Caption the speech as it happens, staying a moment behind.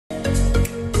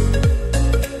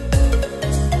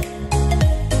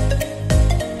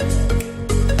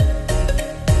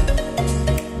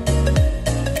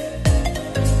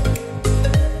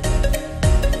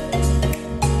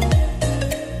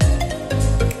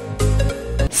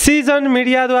Season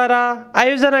मिडियाद्वारा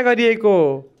आयोजना गरिएको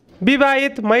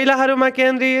विवाहित महिलाहरूमा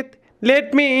केन्द्रित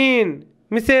let me in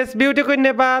Mrs beauty queen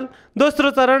Nepal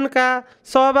दोस्रो चरणका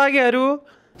सहभागीहरू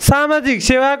सामाजिक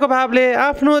सेवाको भावले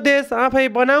आफ्नो देश आफै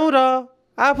बनाऊ र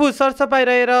आफू सरसफाइ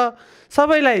रहेर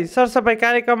सबैलाई सरसफाइ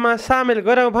कार्यक्रममा सामेल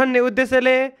गरौँ भन्ने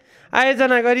उद्देश्यले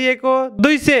आयोजना गरिएको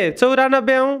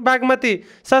 294औं बागमती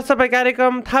सरसफाइ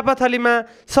कार्यक्रम थापाथलीमा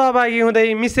सहभागी हुँदै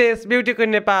मिसेस ब्युटी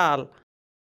क्वीन नेपाल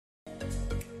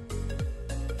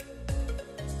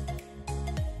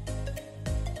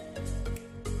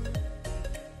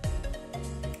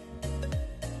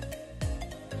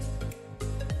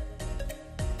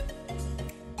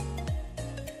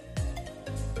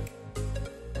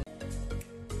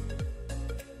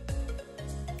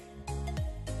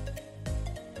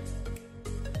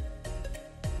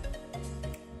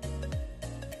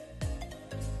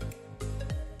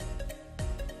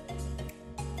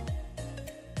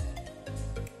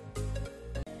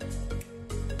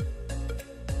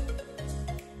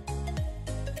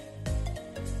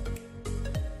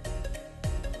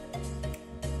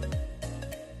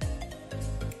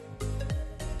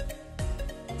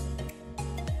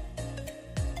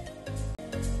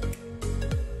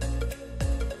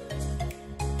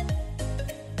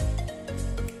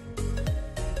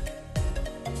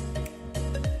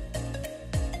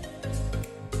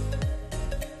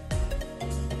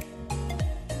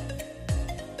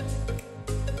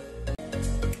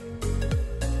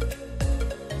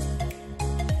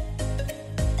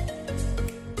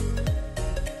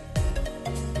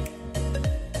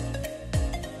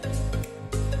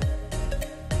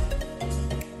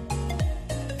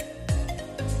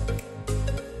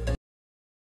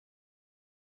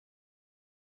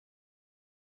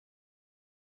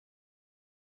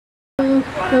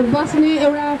बस्ने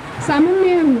एउटा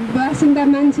सामान्य बासिन्दा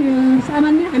मान्छे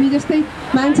सामान्य हामी जस्तै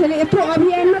मान्छेले यत्रो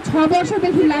अभियानमा 6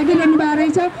 वर्षदेखि लागिरहनु भएको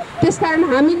रहेछ। त्यसकारण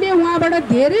हामीले उहाँबाट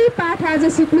धेरै पाठ आज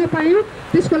सिक्न पायौँ।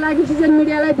 त्यसको लागि सिजन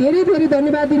मिडियालाई धेरै धेरै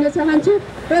धन्यवाद दिन चाहन्छु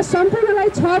र सम्पूर्णलाई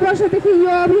 6 वर्षदेखि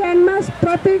यो अभियानमा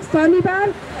प्रत्येक शनिबार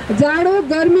जाडो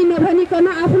गर्मी नभनिकन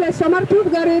आफूलाई समर्पित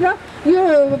गरेर यो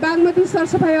बागमती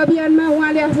सरसफाइ अभियानमा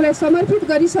उहाँले आफूलाई समर्पित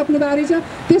गरिसक्नु भएको रहेछ।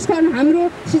 त्यसकारण हाम्रो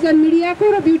सिजन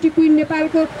मिडियाको र ब्युटी क्वीन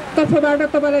नेपालको तर्फबाट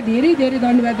तपाईँलाई धेरै धेरै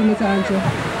धन्यवाद दिन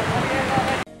चाहन्छु।